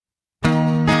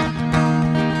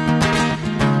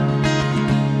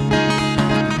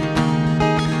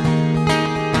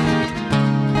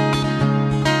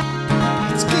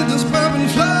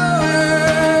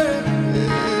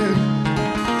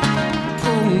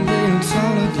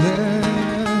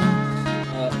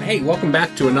Hey, welcome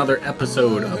back to another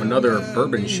episode of another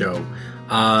bourbon show.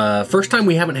 First time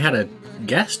we haven't had a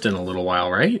guest in a little while,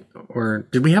 right? Or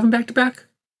did we have him back to back?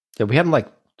 Yeah, we had him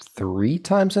like 3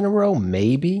 times in a row,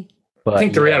 maybe. But I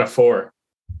think 3 out of 4.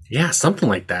 Yeah, something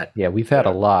like that. Yeah, we've had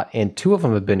a lot, and 2 of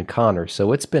them have been Connor,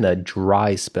 so it's been a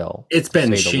dry spell. It's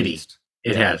been to say the shitty. least.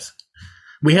 It has.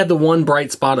 We had the one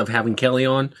bright spot of having Kelly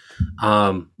on,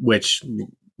 which,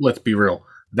 let's be real,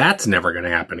 that's never going to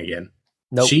happen again.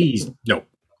 Nope. Nope.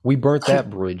 We burnt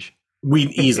that bridge. We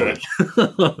easily,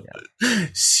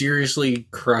 seriously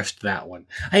crushed that one.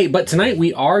 Hey, but tonight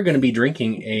we are going to be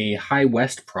drinking a High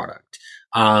West product.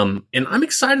 And I'm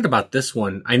excited about this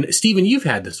one. Steven, you've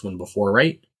had this one before,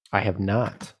 right? I have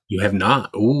not. You have not.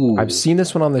 Ooh. I've seen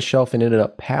this one on the shelf and ended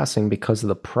up passing because of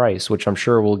the price, which I'm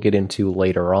sure we'll get into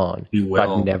later on. You will. But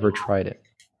I've never tried it.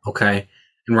 Okay.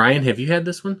 And Ryan, have you had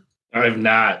this one? I have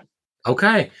not.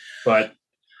 Okay. But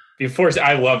before,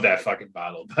 I love that fucking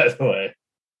bottle, by the way.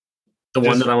 The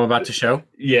one that I'm about to show?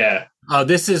 Yeah.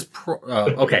 This is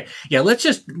okay. Yeah, let's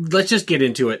just get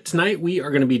into it. Tonight we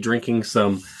are going to be drinking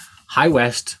some High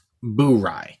West Boo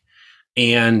Rye.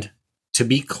 And to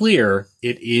be clear,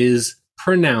 it is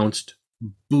pronounced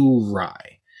Boo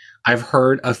Rye. I've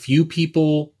heard a few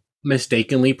people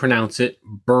mistakenly pronounce it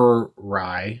Burr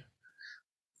Rye.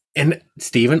 And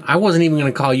Steven, I wasn't even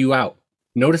going to call you out.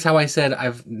 Notice how I said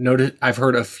I've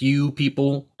heard a few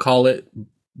people call it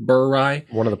Burr Rye.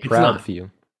 One of the proud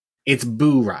few. It's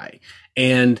Boo Rye.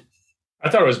 And I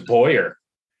thought it was Boyer.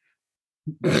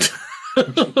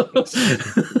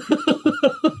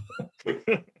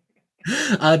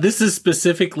 This is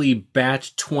specifically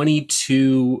batch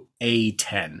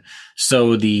 22A10.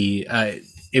 So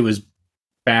it was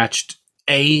batched.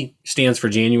 A stands for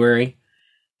January.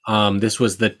 This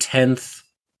was the 10th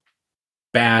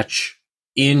batch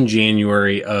in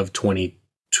January of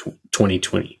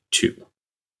 2022.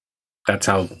 That's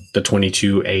how the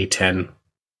 22A10.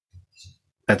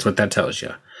 That's what that tells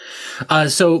you.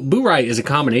 So Boo Rye is a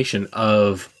combination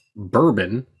of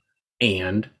bourbon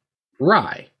and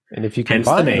rye. And if you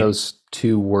combine those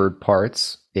 2 word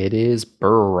parts, it is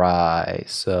Burr Rye.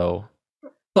 So,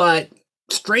 but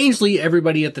strangely,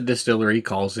 everybody at the distillery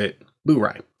calls it Boo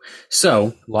Rye.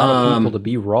 So a lot of people to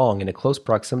be wrong in a close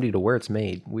proximity to where it's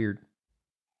made. Weird.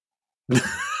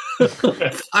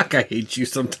 Fuck, I hate you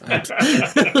sometimes.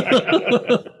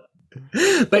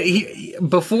 But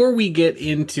before we get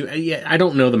into, I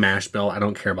don't know the mash bill. I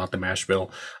don't care about the mash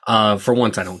bill. For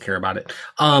once, I don't care about it.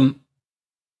 I'm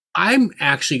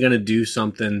actually going to do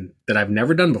something that I've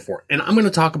never done before. And I'm going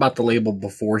to talk about the label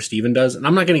before Steven does. And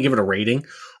I'm not going to give it a rating.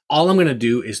 All I'm going to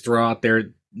do is throw out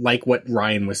there, like what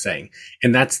Ryan was saying.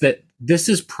 And that's that this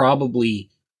is probably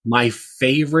my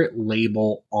favorite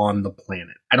label on the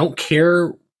planet. I don't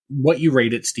care what you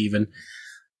rate it, Steven.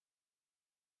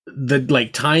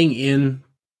 Tying in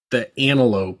the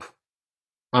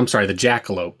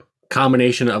jackalope,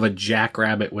 combination of a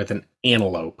jackrabbit with an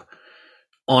antelope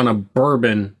on a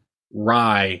bourbon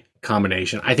rye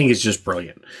combination, I think it's just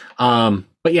brilliant.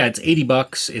 But yeah, it's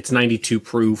 $80. It's 92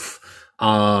 proof.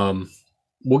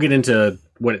 We'll get into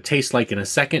what it tastes like in a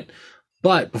second.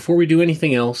 But before we do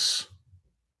anything else,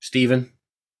 Steven,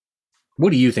 what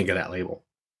do you think of that label?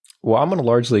 Well, I'm going to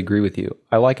largely agree with you.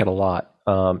 I like it a lot.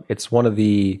 It's one of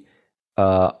the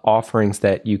offerings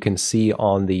that you can see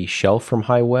on the shelf from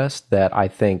High West that I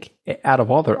think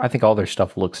all their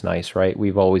stuff looks nice, right?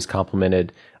 We've always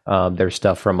complimented their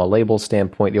stuff from a label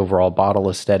standpoint, the overall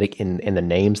bottle aesthetic and the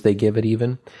names they give it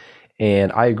even.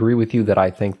 And I agree with you that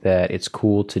I think that it's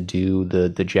cool to do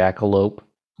the jackalope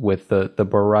with the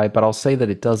Burr Rye, but I'll say that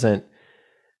it doesn't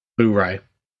Boo Rye.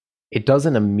 It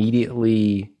doesn't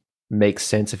immediately make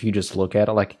sense if you just look at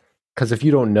it, because if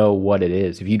you don't know what it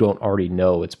is, if you don't already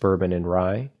know it's bourbon and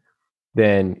rye,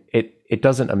 then it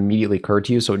doesn't immediately occur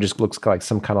to you. So it just looks like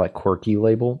some kind of quirky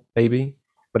label, maybe,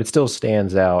 but it still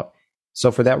stands out. So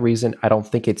for that reason, I don't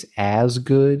think it's as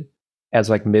good as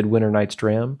Midwinter Night's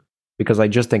Dram, because I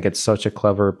just think it's such a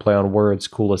clever play on words,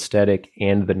 cool aesthetic,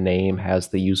 and the name has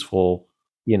the useful,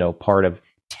 part of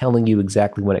telling you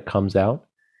exactly when it comes out.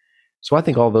 So I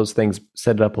think all those things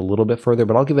set it up a little bit further,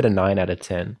 but I'll give it a 9 out of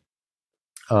 10.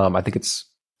 I think it's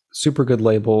super good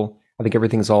label. I think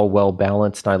everything's all well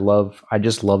balanced. And I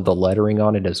just love the lettering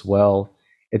on it as well.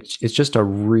 It's just a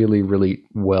really, really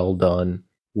well done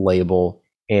label,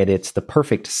 and it's the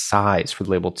perfect size for the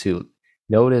label too.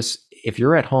 Notice if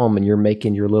you're at home and you're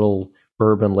making your little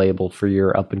bourbon label for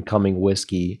your up and coming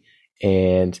whiskey,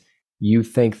 and you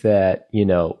think that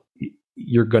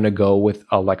you're going to go with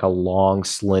a long,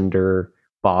 slender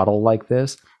bottle like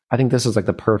this, I think this is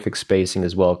the perfect spacing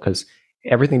as well, because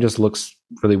everything just looks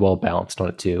really well balanced on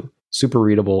it too. super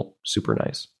readable, super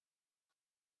nice.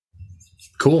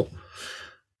 Cool.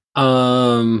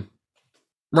 Ryan,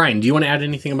 do you want to add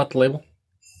anything about the label?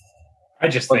 I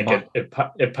just think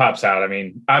it pops out. I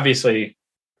mean, obviously,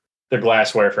 the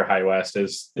glassware for High West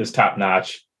is top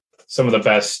notch. Some of the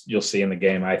best you'll see in the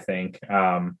game, I think.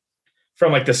 From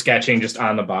like the sketching just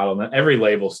on the bottle, and every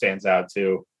label stands out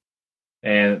too.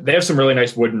 And they have some really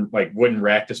nice wooden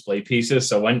rack display pieces.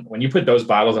 So when you put those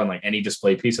bottles on like any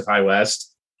display piece of High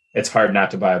West, it's hard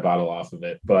not to buy a bottle off of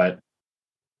it. But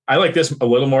I like this a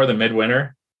little more than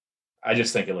Midwinter. I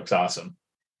just think it looks awesome.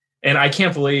 And I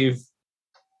can't believe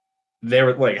they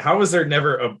were like, how was there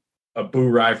never a Boo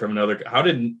Rye from another? How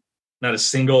did not a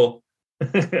single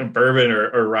bourbon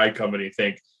or rye company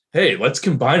think, hey, let's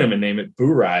combine them and name it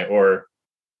Boo Rye or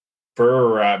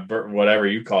Burr, whatever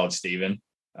you call it, Steven.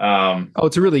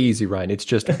 It's really easy, Ryan. It's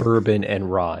just bourbon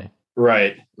and rye.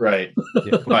 Right.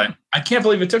 Yeah. But I can't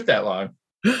believe it took that long.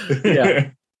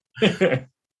 Yeah.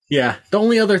 Yeah. The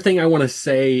only other thing I want to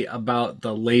say about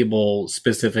the label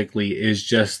specifically is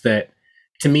just that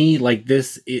to me, like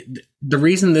the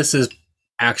reason this is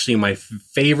actually my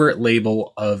favorite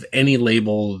label of any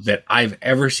label that I've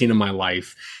ever seen in my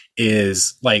life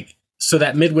is like, so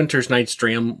that Midwinter's Night's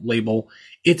Dram label,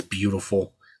 it's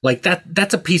beautiful. Like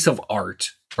that's a piece of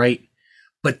art, right?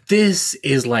 But this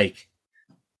is like,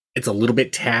 it's a little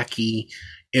bit tacky,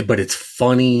 but it's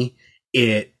funny.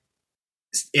 It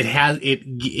has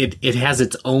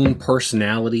its own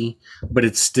personality, but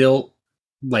it's still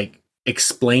like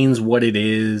explains what it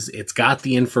is. It's got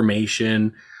the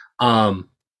information.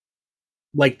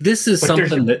 Like this is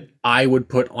something that I would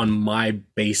put on my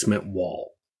basement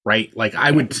wall, right? Like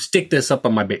I would stick this up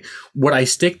on my would I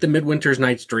stick the Midwinter's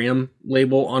Night's Dram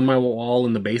label on my wall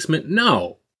in the basement?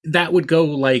 No, that would go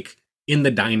like in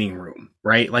the dining room,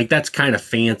 right? Like that's kind of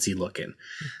fancy looking.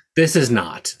 This is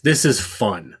not. This is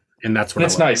fun. And that's what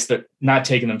it's nice. They're not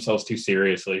taking themselves too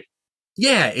seriously.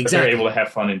 Yeah, exactly. They're able to have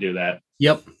fun and do that.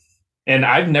 Yep. And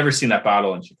I've never seen that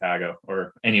bottle in Chicago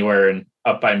or anywhere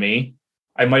up by me.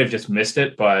 I might have just missed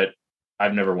it, but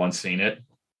I've never once seen it,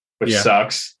 which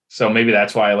sucks. So maybe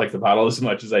that's why I like the bottle as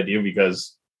much as I do,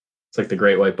 because it's like the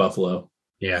Great White Buffalo.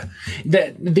 Yeah.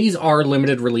 These are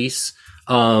limited release.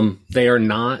 They are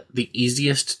not the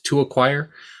easiest to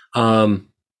acquire.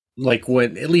 Like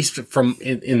when, at least from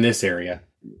in this area,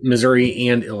 Missouri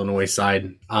and Illinois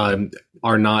side,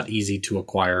 are not easy to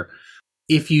acquire.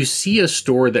 If you see a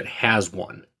store that has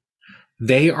one,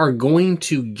 they are going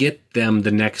to get them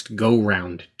the next go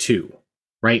round too,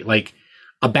 right? Like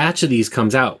a batch of these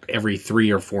comes out every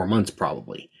 3 or 4 months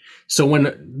probably. So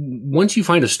once you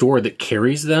find a store that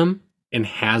carries them and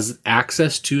has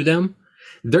access to them,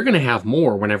 they're going to have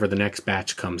more whenever the next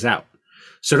batch comes out.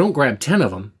 So don't grab 10 of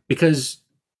them, because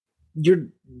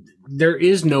there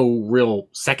is no real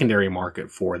secondary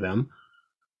market for them.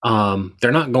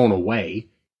 They're not going away.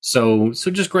 So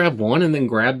just grab one and then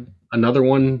grab another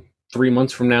one 3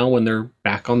 months from now when they're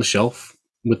back on the shelf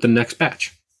with the next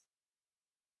batch.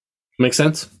 Make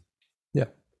sense? Yeah.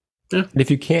 And if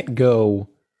you can't go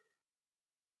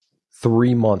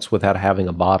 3 months without having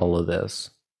a bottle of this,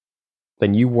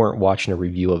 then you weren't watching a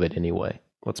review of it anyway.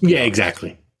 Let's be honest.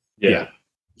 Exactly. Yeah.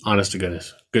 Honest to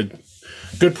goodness.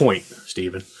 Good point,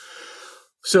 Steven.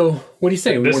 So what do you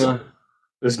say?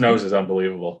 This nose is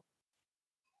unbelievable.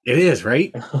 It is,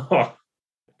 right?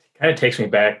 Kind of takes me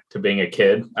back to being a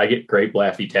kid. I get great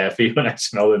Laffy Taffy when I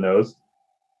smell the nose.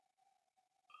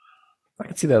 I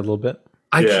can see that a little bit.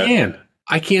 I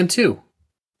can too.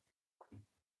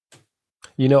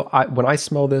 You know, when I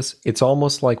smell this, it's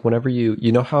almost like whenever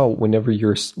whenever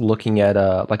you're looking at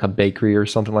like a bakery or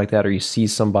something like that, or you see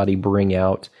somebody bring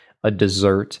out a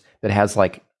dessert that has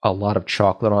like a lot of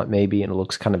chocolate on it maybe, and it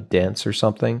looks kind of dense or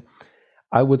something.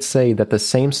 I would say that the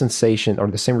same sensation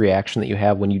or the same reaction that you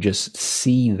have when you just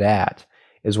see that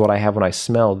is what I have when I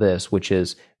smell this, which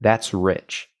is that's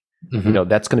rich. Mm-hmm. You know,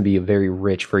 that's going to be a very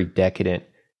rich, very decadent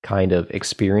kind of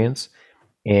experience.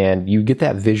 And you get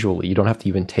that visually. You don't have to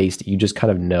even taste it. You just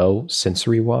kind of know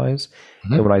sensory-wise.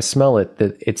 Mm-hmm. And when I smell it,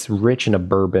 that it's rich in a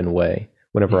bourbon way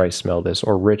whenever I smell this,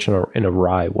 or rich in a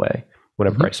rye way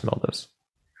whenever I smell this.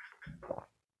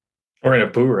 Or in a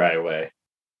Boo Rye way.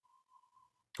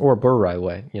 Or a Burr Rye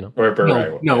way, you know. Or a Burr Rye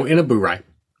way. No, in a Boo Rye.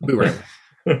 Boo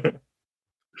Rye.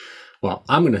 Well,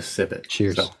 I'm going to sip it.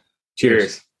 Cheers. So,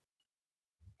 cheers.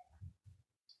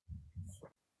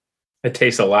 It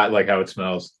tastes a lot like how it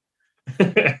smells.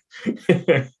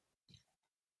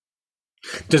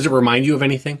 Does it remind you of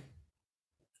anything?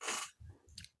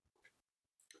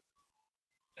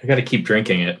 I got to keep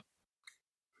drinking it.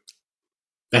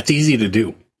 That's easy to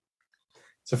do.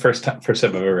 It's the first sip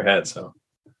I've ever had, so.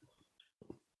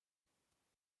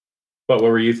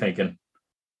 What were you thinking?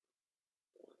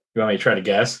 You want me to try to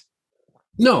guess?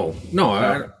 No,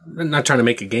 I'm not trying to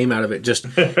make a game out of it. Just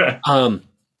for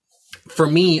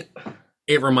me,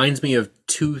 it reminds me of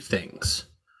two things,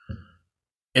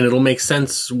 and it'll make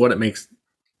sense what it makes.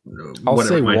 I'll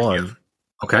say one.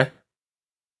 Okay,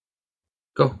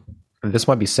 go. This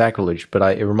might be sacrilege,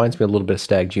 but it reminds me a little bit of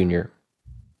Stag Junior.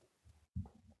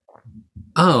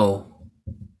 Oh,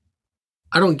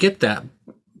 I don't get that.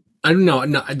 I don't know.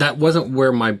 No, that wasn't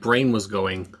where my brain was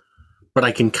going, but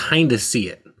I can kind of see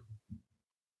it.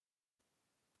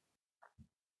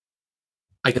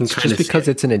 I can It's just because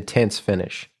it's an intense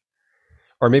finish.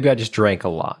 Or maybe I just drank a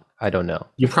lot. I don't know.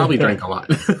 You probably drank a lot.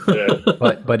 Yeah.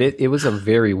 But it was a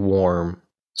very warm,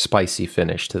 spicy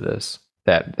finish to this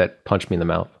that punched me in the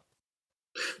mouth.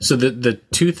 So the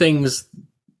two things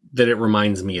that it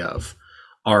reminds me of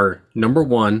are, number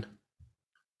one,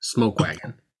 Smoke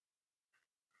Wagon.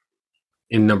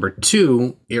 And number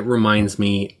two, it reminds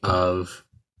me of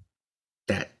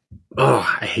that.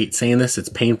 Oh, I hate saying this. It's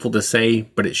painful to say,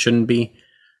 but it shouldn't be.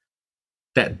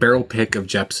 That barrel pick of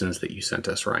Jepson's that you sent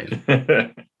us, Ryan.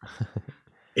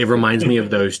 It reminds me of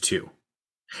those two.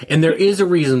 And there is a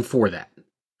reason for that.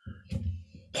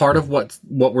 Part of what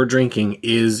we're drinking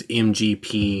is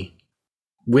MGP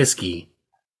whiskey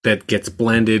that gets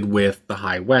blended with the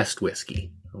High West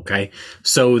whiskey. Okay.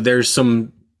 So there's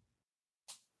some,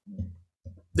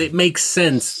 it makes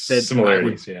sense that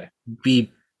similarities, I would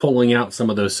be pulling out some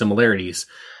of those similarities.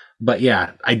 But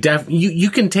yeah,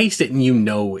 you can taste it and you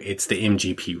know it's the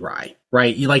MGP rye,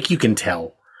 right? You can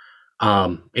tell.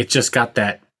 It's just got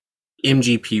that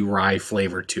MGP rye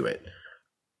flavor to it,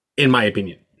 in my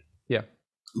opinion. Yeah.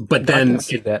 But then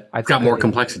it's got more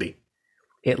complexity.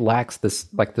 It lacks this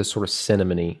sort of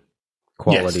cinnamony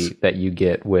quality that you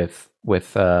get with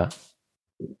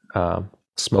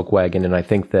Smoke Wagon, and I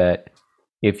think that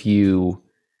if you,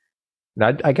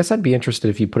 I guess I'd be interested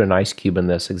if you put an ice cube in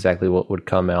this, exactly what would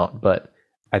come out. But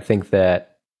I think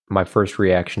that my first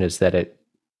reaction is that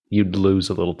you'd lose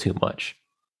a little too much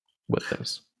with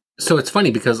this. So it's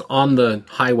funny because on the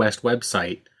High West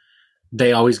website,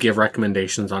 they always give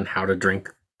recommendations on how to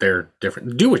drink their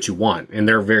different, do what you want. And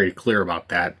they're very clear about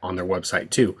that on their website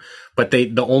too. But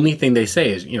the only thing they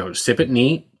say is, sip it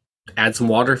neat, add some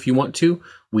water if you want to.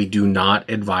 We do not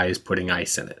advise putting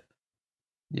ice in it.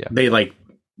 Yeah. They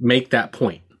make that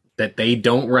point that they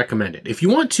don't recommend it. If you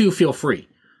want to, feel free.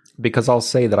 Because I'll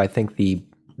say that I think the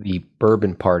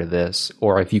bourbon part of this,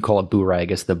 or if you call it boo rye, I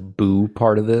guess the boo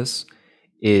part of this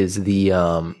is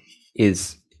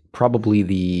is probably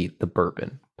the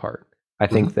bourbon part. I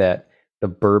think that the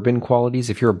bourbon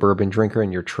qualities, if you're a bourbon drinker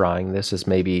and you're trying this as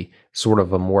maybe sort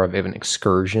of a more of an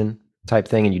excursion type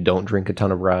thing and you don't drink a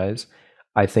ton of ryes,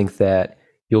 I think that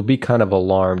you'll be kind of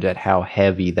alarmed at how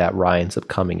heavy that rye ends up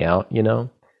coming out,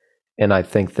 And I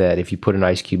think that if you put an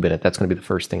ice cube in it, that's going to be the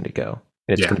first thing to go.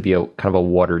 And it's going to be a kind of a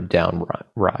watered down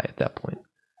rye at that point.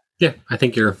 Yeah, I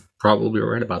think you're probably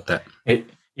right about that. You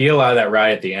get a lot of that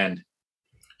rye at the end.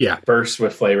 Yeah. Bursts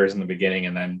with flavors in the beginning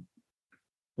and then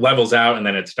levels out, and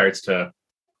then it starts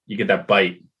you get that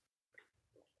bite.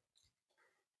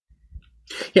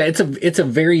 Yeah, it's a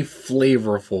very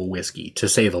flavorful whiskey, to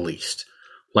say the least.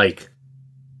 Like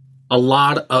a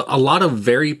lot of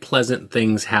very pleasant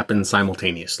things happen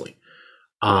simultaneously.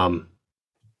 And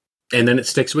then it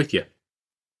sticks with you.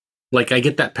 Like I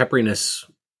get that pepperiness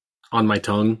on my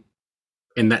tongue,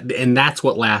 and that's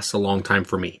what lasts a long time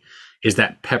for me, is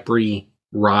that peppery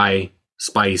rye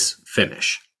spice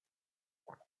finish.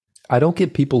 I don't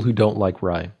get people who don't like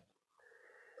rye.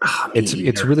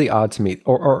 It's really odd to me.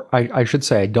 Or I should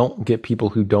say I don't get people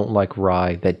who don't like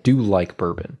rye that do like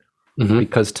bourbon. Mm-hmm.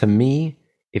 Because to me,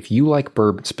 if you like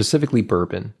bourbon, specifically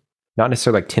bourbon, not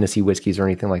necessarily like Tennessee whiskeys or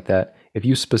anything like that, if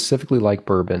you specifically like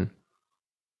bourbon,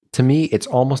 to me, it's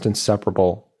almost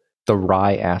inseparable, the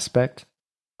rye aspect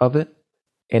of it.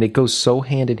 And it goes so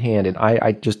hand in hand. And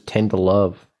I just tend to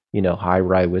love, high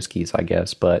rye whiskeys, I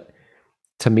guess. But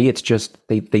to me, it's just,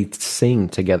 they sing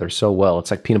together so well.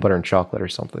 It's like peanut butter and chocolate or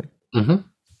something. Mm-hmm.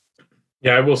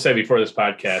 Yeah, I will say before this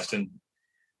podcast, and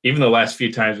even the last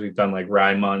few times we've done like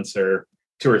rye months or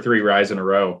 2 or 3 ryes in a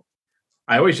row,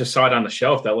 I always just saw it on the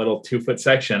shelf, that little 2-foot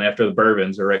section after the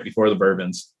bourbons or right before the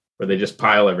bourbons, where they just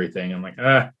pile everything. I'm like,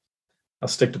 I'll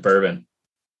stick to bourbon.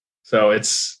 So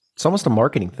it's almost a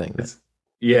marketing thing.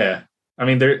 Yeah. I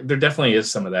mean, there definitely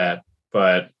is some of that,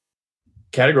 but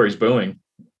category's booming.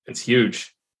 It's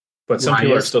huge, but some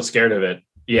people are still scared of it.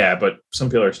 Yeah. But some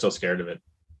people are still scared of it.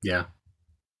 Yeah.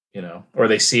 Or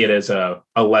they see it as a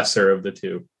lesser of the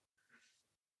two.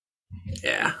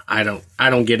 Yeah. I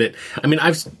don't get it. I mean,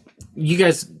 you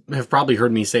guys have probably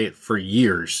heard me say it for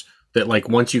years, that like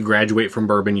once you graduate from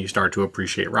bourbon, you start to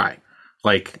appreciate rye.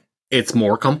 Like it's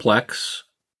more complex.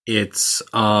 It's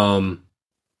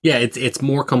it's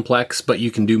more complex, but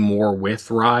you can do more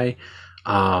with rye.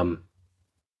 So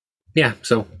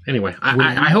anyway,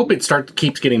 I hope it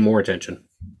keeps getting more attention.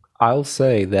 I'll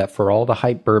say that for all the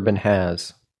hype bourbon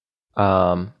has,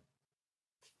 the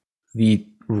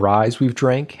ryes we've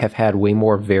drank have had way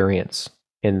more variance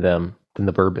in them than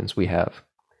the bourbons we have.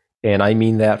 And I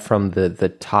mean that from the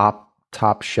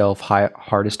top shelf,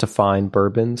 hardest to find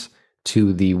bourbons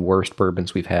to the worst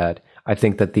bourbons we've had. I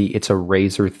think that it's a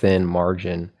razor thin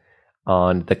margin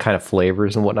on the kind of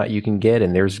flavors and whatnot you can get.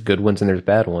 And there's good ones and there's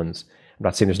bad ones. I'm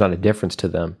not saying there's not a difference to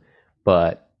them,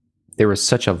 but there was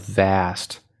such a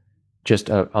vast, just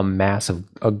a massive,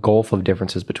 a gulf of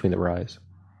differences between the ryes.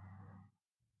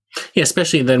 Yeah,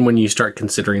 especially then when you start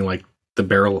considering like the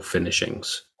barrel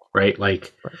finishings, right?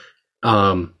 Like,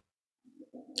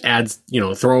 adds,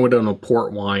 throw it in a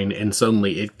port wine and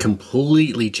suddenly it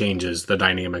completely changes the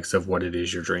dynamics of what it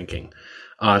is you're drinking.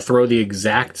 Throw the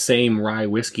exact same rye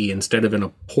whiskey instead of in a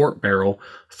port barrel,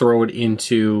 throw it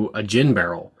into a gin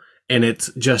barrel, and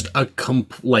it's just a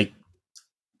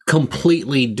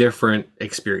completely different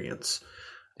experience.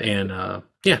 And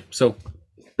so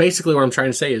basically what I'm trying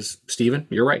to say is, Stephen,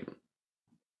 you're right.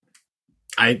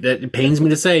 It pains me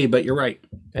to say, but you're right.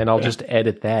 And I'll just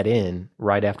edit that in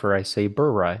right after I say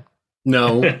Burr Rye.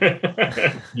 No,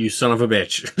 you son of a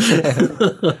bitch.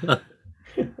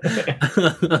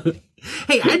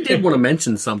 Hey, I did want to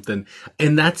mention something,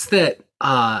 and that's that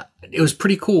it was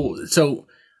pretty cool. So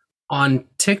on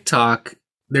TikTok,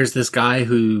 there's this guy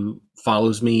who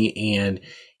follows me, and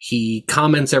he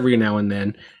comments every now and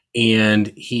then,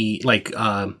 and he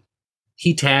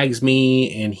tags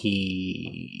me and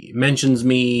he mentions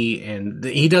me, and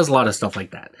he does a lot of stuff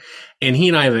like that. And he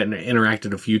and I have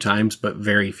interacted a few times, but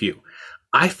very few.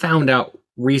 I found out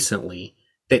recently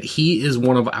that he is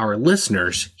one of our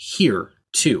listeners here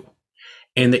too,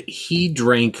 and that he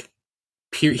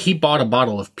bought a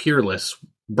bottle of Peerless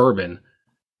bourbon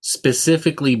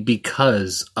specifically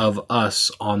because of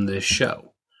us on this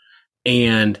show.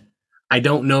 And I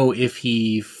don't know if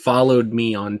he followed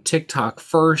me on TikTok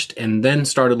first and then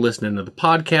started listening to the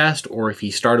podcast, or if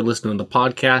he started listening to the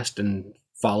podcast and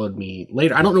followed me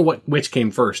later. I don't know which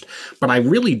came first, but I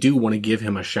really do want to give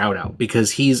him a shout out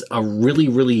because he's a really,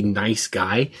 really nice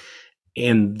guy.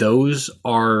 And those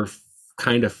are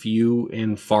kind of few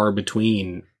and far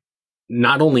between,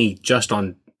 not only just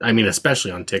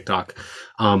especially on TikTok,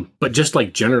 but just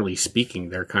like generally speaking,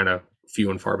 they're kind of few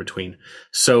and far between.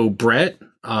 So Brett,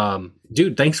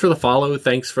 dude, thanks for the follow.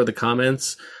 Thanks for the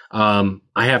comments. I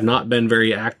have not been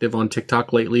very active on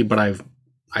TikTok lately, but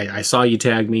I saw you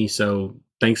tag me. So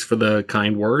thanks for the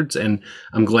kind words. And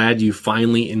I'm glad you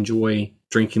finally enjoy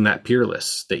drinking that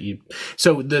Peerless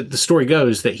so the story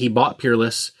goes that he bought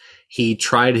Peerless. He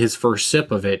tried his first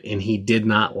sip of it and he did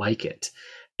not like it.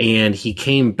 And he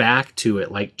came back to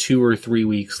it like 2 or 3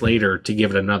 weeks later to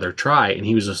give it another try. And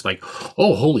he was just like,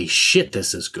 oh, holy shit,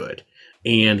 this is good.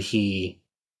 And he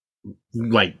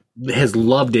has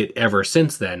loved it ever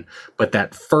since then. But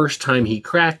that first time he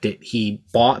cracked it, he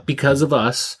bought because of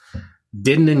us,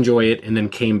 didn't enjoy it, and then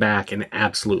came back and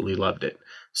absolutely loved it.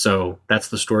 So that's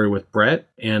the story with Brett.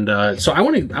 And so I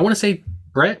want to say,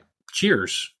 Brett,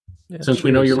 cheers, since cheers. We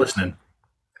know you're listening.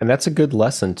 And that's a good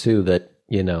lesson too, that,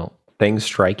 things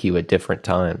strike you at different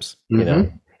times,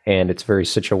 and it's very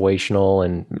situational,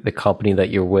 and the company that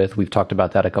you're with, we've talked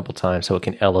about that a couple times, so it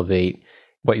can elevate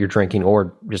what you're drinking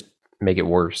or just make it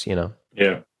worse,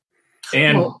 Yeah.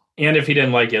 And if he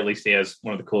didn't like it, at least he has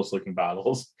one of the coolest looking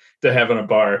bottles to have in a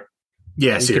bar.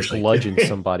 Yeah, you seriously. Could bludgeon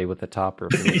somebody with a topper.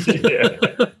 Yeah.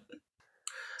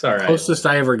 It's all right. Closest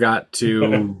I ever got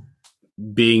to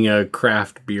being a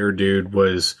craft beer dude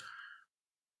was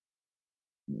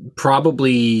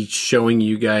probably showing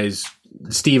you guys,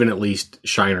 Steven at least,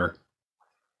 Shiner,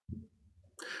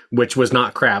 which was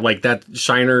not craft. Like that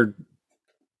Shiner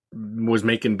was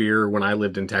making beer when I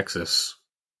lived in Texas.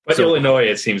 But so, Illinois,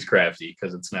 it seems crafty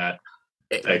because it's not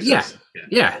Texas.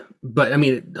 Yeah. But I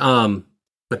mean,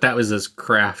 but that was as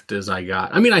craft as I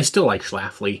got. I mean, I still like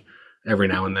Schlafly every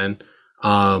now and then.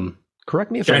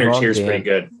 Correct me if Shiner I'm wrong, Cheers Dan, pretty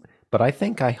good. But I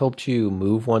think I helped you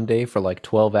move one day for like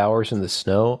 12 hours in the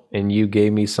snow, and you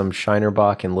gave me some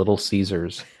Shinerbach and Little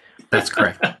Caesars. That's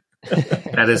correct.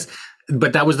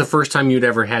 But that was the first time you'd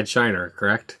ever had Shiner,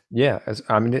 correct? Yeah.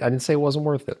 I didn't say it wasn't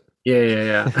worth it.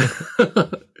 Yeah.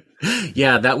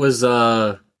 Yeah, that was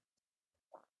a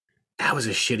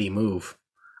shitty move.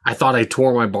 I thought I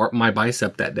tore my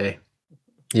bicep that day.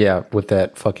 Yeah, with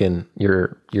that fucking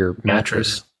your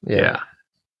mattress. Yeah.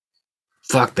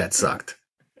 Fuck, that sucked.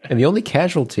 And the only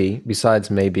casualty, besides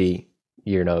maybe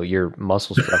your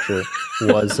muscle structure,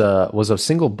 was a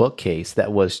single bookcase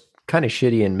that was kind of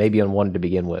shitty and maybe unwanted to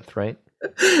begin with, right?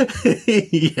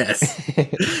 Yes.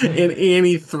 And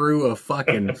Annie threw a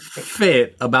fucking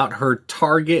fit about her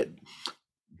Target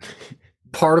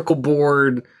particle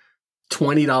board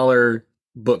 $20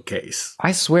 bookcase.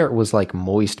 I swear it was like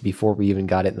moist before we even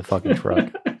got it in the fucking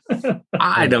truck.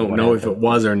 I don't know if it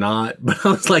was or not, but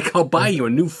I was like, I'll buy you a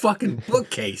new fucking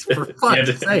bookcase for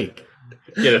fuck's sake.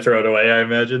 You had to throw it away, I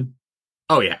imagine.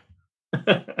 Oh, yeah.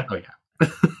 Oh, yeah.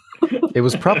 It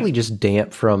was probably just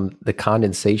damp from the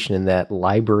condensation in that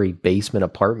library basement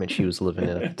apartment she was living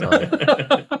in at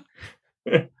the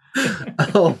time.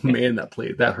 Oh, man,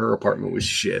 that her apartment was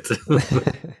shit.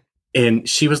 And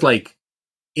she was like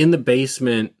in the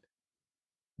basement,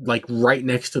 like right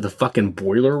next to the fucking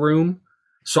boiler room.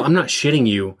 So I'm not shitting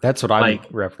you. That's what I'm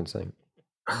referencing.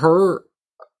 Her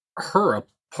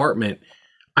apartment,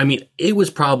 I mean, it was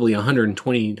probably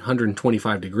 120,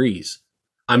 125 degrees.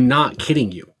 I'm not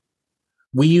kidding you.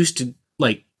 We used to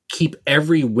like keep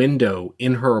every window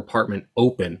in her apartment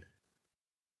open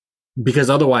because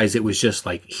otherwise it was just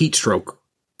like heat stroke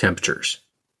temperatures.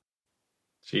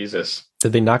 Jesus.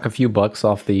 Did they knock a few bucks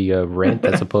off the rent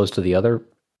as opposed to the other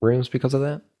rooms because of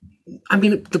that? I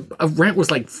mean, the rent was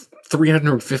like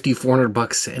 $350,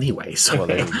 $400 anyway. So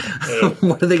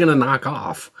what are they going to knock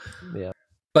off? Yeah.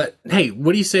 But hey,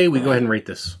 what do you say we go ahead and rate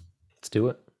this? Let's do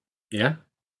it. Yeah.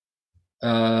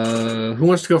 Who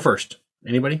wants to go first?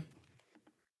 Anybody?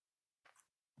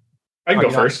 I can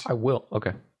go first. I will.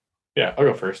 Okay. Yeah, I'll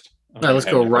go first. All right, let's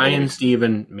go. Ryan,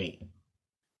 Steven, me.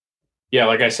 Yeah,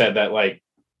 like I said, that like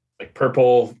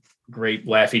purple, great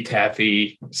Laffy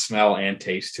Taffy smell and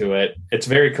taste to it. It's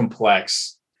very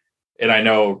complex. And I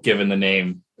know given the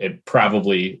name, it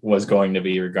probably was going to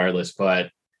be regardless,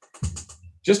 but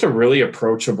just a really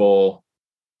approachable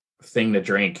thing to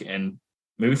drink. And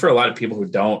maybe for a lot of people who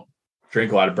don't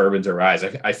drink a lot of bourbons or ryes,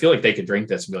 I feel like they could drink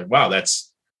this and be like, wow,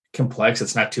 that's complex.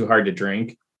 It's not too hard to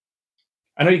drink.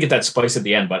 I know you get that spice at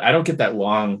the end, but I don't get that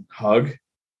long hug.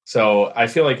 So I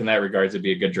feel like in that regards, it'd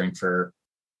be a good drink for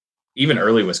even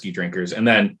early whiskey drinkers. And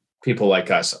then people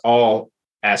like us, all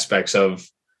aspects of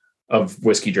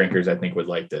whiskey drinkers, I think would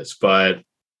like this, but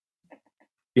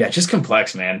yeah, just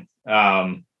complex, man.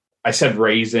 I said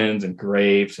raisins and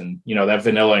grapes and, that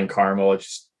vanilla and caramel. It's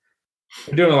just,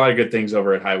 we're doing a lot of good things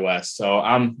over at High West. So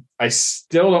I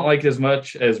still don't like it as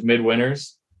much as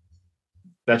Midwinters.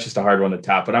 That's just a hard one to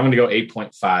top, but I'm going to go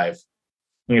 8.5. I think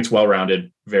it's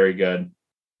well-rounded, very good.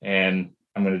 And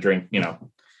I'm going to drink,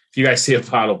 if you guys see a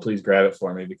bottle, please grab it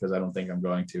for me because I don't think I'm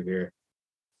going to here.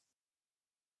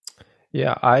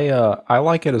 Yeah, I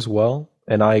like it as well.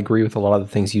 And I agree with a lot of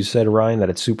the things you said, Ryan, that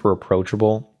it's super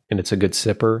approachable and it's a good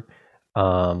sipper.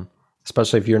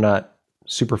 Especially if you're not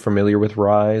super familiar with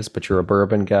ryes, but you're a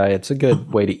bourbon guy, it's a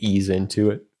good way to ease into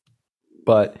it.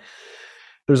 But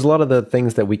there's a lot of the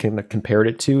things that we can compare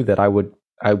it to that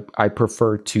I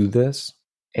prefer to this.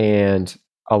 And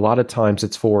a lot of times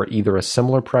it's for either a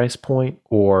similar price point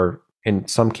or in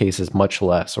some cases much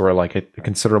less or like a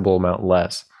considerable amount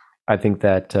less. I think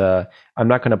that I'm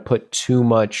not going to put too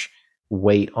much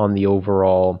weight on the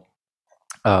overall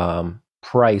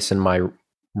price in my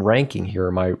ranking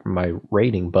here, my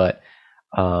rating, but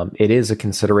it is a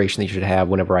consideration that you should have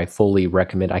whenever I fully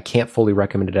recommend. I can't fully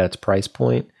recommend it at its price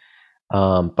point,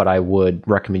 but I would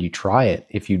recommend you try it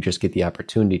if you just get the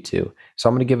opportunity to. So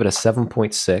I'm going to give it a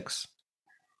 7.6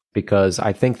 because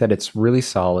I think that it's really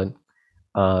solid,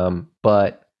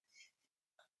 but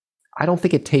I don't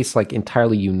think it tastes like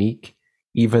entirely unique,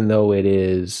 even though it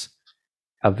is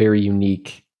a very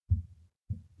unique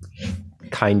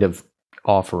kind of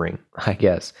offering, I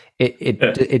guess.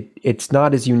 It's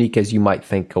not as unique as you might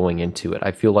think going into it.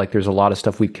 I feel like there's a lot of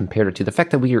stuff we've compared it to. The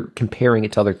fact that we are comparing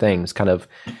it to other things kind of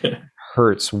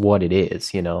hurts what it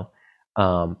is,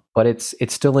 but it's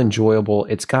still enjoyable.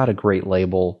 It's got a great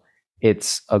label.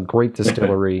 It's a great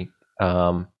distillery.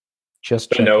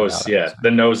 Just the nose,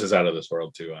 the nose is out of this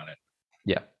world too on it.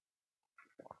 Yeah.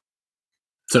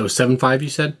 So 7.5, you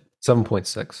said?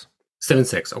 7.6.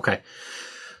 7.6. Okay.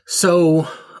 So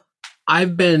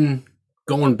I've been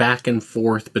going back and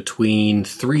forth between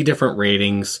 3 different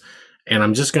ratings, and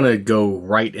I'm just going to go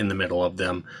right in the middle of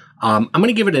them. I'm going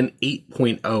to give it an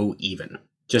 8.0 even,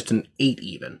 just an 8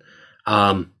 even.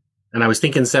 And I was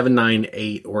thinking 7.9,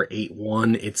 8, or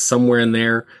 8.1. It's somewhere in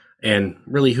there. And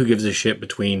really, who gives a shit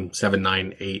between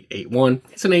 7.9, 8, 8.1?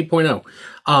 It's an 8.0.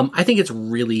 I think it's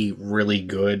really, really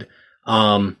good.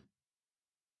 I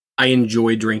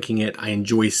enjoy drinking it. I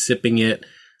enjoy sipping it.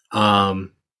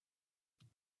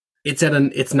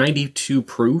 It's 92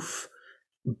 proof,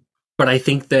 but I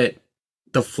think that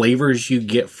the flavors you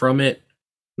get from it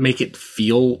make it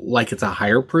feel like it's a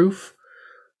higher proof.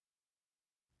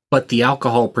 But the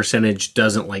alcohol percentage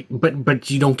doesn't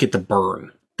but you don't get the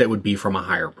burn that would be from a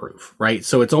higher proof, right?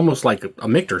 So it's almost like a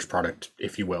Michter's product,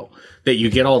 if you will, that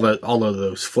you get all of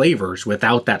those flavors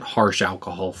without that harsh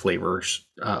alcohol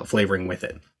flavoring with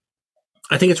it.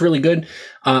 I think it's really good.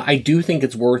 I do think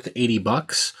it's worth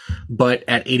 $80, but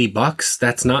at $80,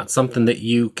 that's not something that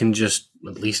you can just,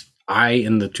 at least I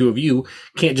and the two of you,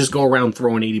 can't just go around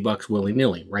throwing $80 willy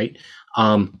nilly, right?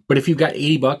 But if you've got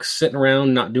 $80 sitting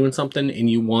around not doing something and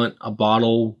you want a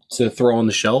bottle to throw on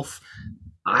the shelf,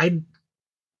 I'd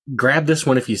grab this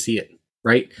one if you see it,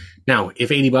 right? Now, if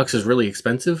 $80 is really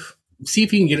expensive, see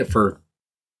if you can get it for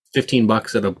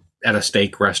 $15 at a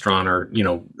steak restaurant or,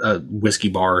 a whiskey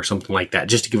bar or something like that,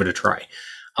 just to give it a try.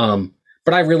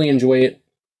 But I really enjoy it.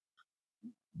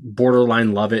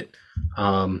 Borderline love it.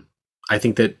 I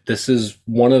think that this is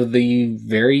one of the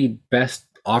very best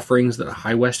offerings that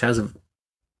High West has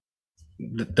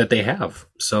that they have.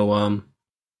 So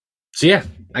yeah,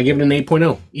 I give it an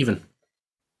 8.0 even.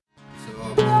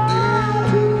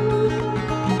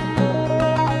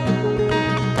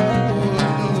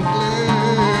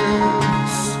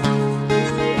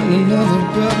 Another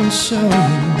brother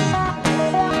showing